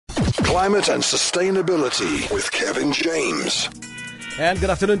Climate and Sustainability with Kevin James. And good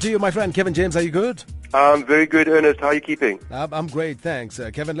afternoon to you, my friend. Kevin James, are you good? I'm very good, Ernest. How are you keeping? I'm great, thanks.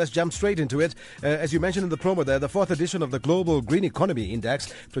 Kevin, let's jump straight into it. As you mentioned in the promo there, the fourth edition of the Global Green Economy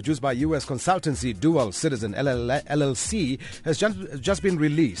Index, produced by U.S. consultancy Dual Citizen LLC, has just been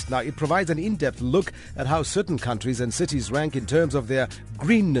released. Now, it provides an in-depth look at how certain countries and cities rank in terms of their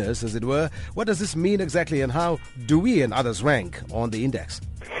greenness, as it were. What does this mean exactly, and how do we and others rank on the index?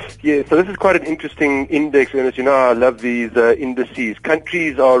 Yeah, so this is quite an interesting index, Ernest. You know, I love these indices.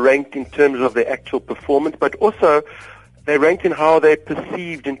 Countries are ranked in terms of their actual performance, but also they're ranked in how they're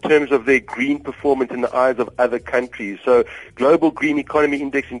perceived in terms of their green performance in the eyes of other countries. So Global Green Economy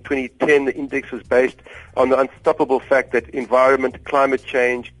Index in 2010, the index was based on the unstoppable fact that environment, climate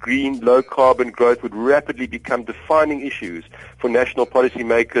change, green, low-carbon growth would rapidly become defining issues for national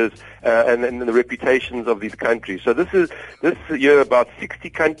policymakers and the reputations of these countries. So this year, about 60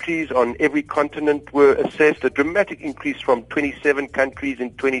 countries on every continent were assessed, a dramatic increase from 27 countries in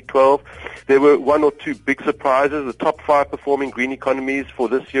 2012. There were one or two big surprises. The top 5 performing green economies for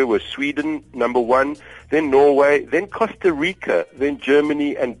this year were Sweden, number 1, then Norway, then Costa Rica, then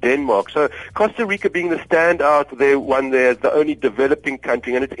Germany and Denmark. So Costa Rica being the standout there as the only developing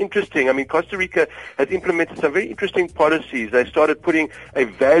country. And it's interesting. I mean, Costa Rica has implemented some very interesting policies. They started putting a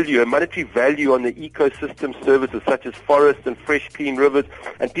monetary value on the ecosystem services such as forests and fresh, clean rivers,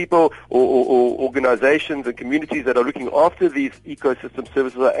 and people or organizations and communities that are looking after these ecosystem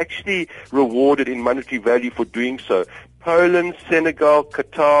services are actually rewarded in monetary value for doing so. Poland, Senegal,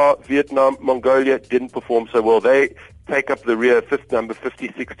 Qatar, Vietnam, Mongolia didn't perform so well. They take up the rear, number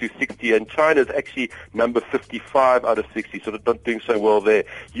 56 to 60, and China's actually number 55 out of 60, so they're not doing so well there.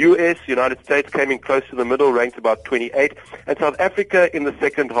 US, United States came in close to the middle, ranked about 28, and South Africa in the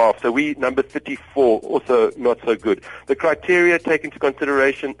second half, so we number 34, also not so good. The criteria take into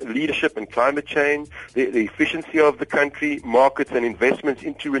consideration leadership and climate change, the efficiency of the country, markets and investments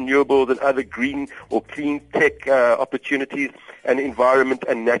into renewables and other green or clean tech opportunities, and environment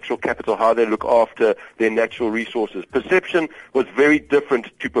and natural capital, how they look after their natural resources. Perception was very different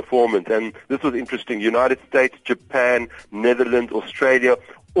to performance, and this was interesting. United States, Japan, Netherlands, Australia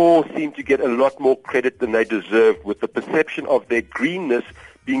all seem to get a lot more credit than they deserve, with the perception of their greenness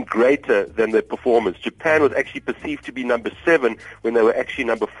being greater than their performance. Japan was actually perceived to be number 7 when they were actually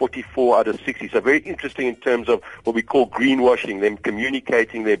number 44 out of 60. So very interesting in terms of what we call greenwashing, them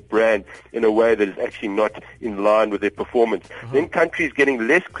communicating their brand in a way that is actually not in line with their performance. Then countries getting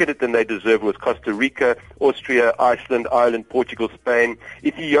less credit than they deserve was Costa Rica, Austria, Iceland, Ireland, Portugal, Spain.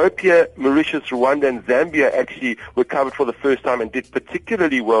 Ethiopia, Mauritius, Rwanda, and Zambia actually were covered for the first time and did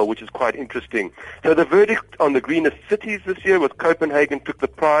particularly well, which is quite interesting. So the verdict on the greenest cities this year was Copenhagen took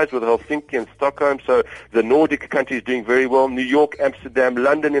the prize with Helsinki and Stockholm, so the Nordic countries doing very well. New York, Amsterdam,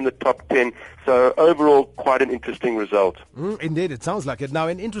 London in the top 10. So overall, quite an interesting result. Indeed, it sounds like it. Now,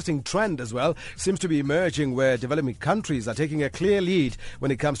 an interesting trend as well seems to be emerging where developing countries are taking a clear lead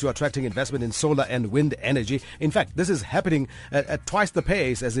when it comes to attracting investment in solar and wind energy. In fact, this is happening at twice the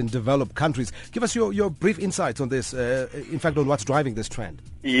pace as in developed countries. Give us your brief insights on this, in fact, on what's driving this trend.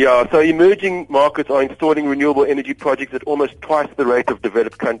 Yeah, so emerging markets are installing renewable energy projects at almost twice the rate of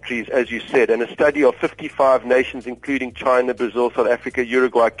developed countries, as you said. And a study of 55 nations, including China, Brazil, South Africa,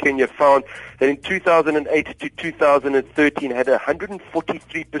 Uruguay, Kenya, found that in 2008 to 2013 had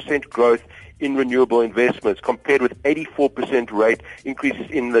 143% growth in renewable investments compared with 84% rate increases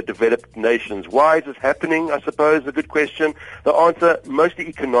in the developed nations. Why is this happening, I suppose, a good question. The answer, mostly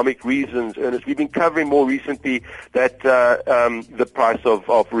economic reasons, Ernest. We've been covering more recently that the price of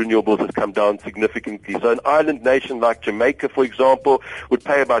renewables has come down significantly. So an island nation like Jamaica, for example, would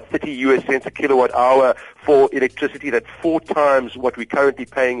pay about 30 US cents a kilowatt hour for electricity. That's 4 times what we're currently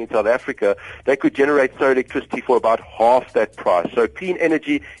paying in South Africa. They could generate solar electricity for about half that price. So clean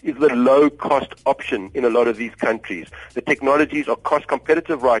energy is the low-cost option in a lot of these countries. The technologies are cost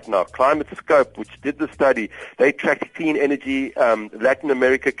competitive right now. Climate Scope, which did the study, they tracked clean energy, Latin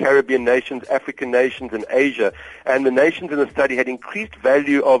America, Caribbean nations, African nations, and Asia. And the nations in the study had increased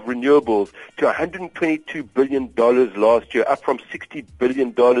value of renewables to $122 billion last year, up from $60 billion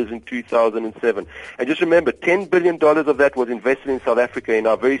in 2007. And just remember, $10 billion of that was invested in South Africa in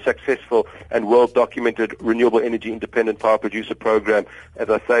our very successful and well-documented renewable energy independent power producer program. As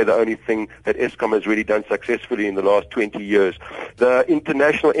I say, the only thing that Eskom has really done successfully in the last 20 years. The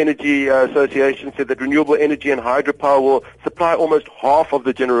International Energy Association said that renewable energy and hydropower will supply almost half of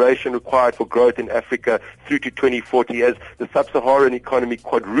the generation required for growth in Africa through to 2040 as the sub-Saharan economy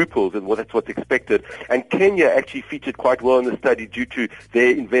quadruples, and that's what's expected. And Kenya actually featured quite well in the study due to their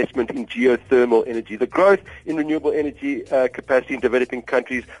investment in geothermal energy. The growth growth in renewable energy capacity in developing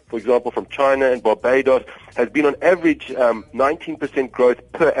countries, for example, from China and Barbados, has been on average 19% growth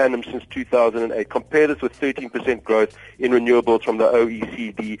per annum since 2008. Compare this with 13% growth in renewables from the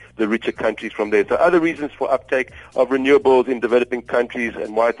OECD, the richer countries from there. So other reasons for uptake of renewables in developing countries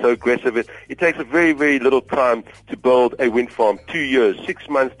and why it's so aggressive, it takes a very, very little time to build a wind farm. 2 years, 6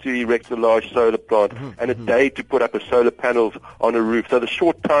 months to erect a large solar plant, and a day to put up a solar panels on a roof. So the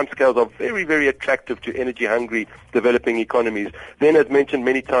short timescales are very, very attractive to energy-hungry developing economies. Then, as mentioned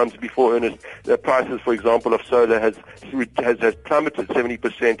many times before, Ernest, the prices, for example, of solar has plummeted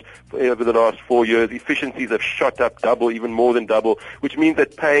 70% over the last 4 years. Efficiencies have shot up double, even more than double, which means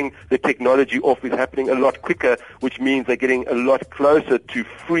that paying the technology off is happening a lot quicker, which means they're getting a lot closer to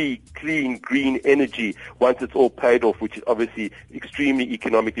free, clean, green energy once it's all paid off, which is obviously extremely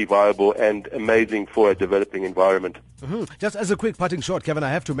economically viable and amazing for a developing environment. Just as a quick parting shot, Kevin, I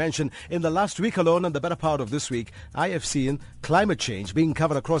have to mention, in the last week alone and the better part of this week, I have seen climate change being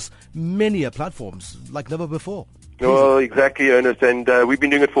covered across many platforms like never before. Well, exactly, Ernest, and we've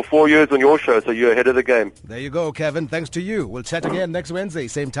been doing it for 4 years on your show, so you're ahead of the game. There you go, Kevin. Thanks to you. We'll chat again next Wednesday,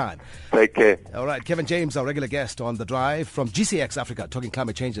 same time. Take care. All right, Kevin James, our regular guest on The Drive from GCX Africa, talking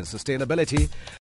climate change and sustainability.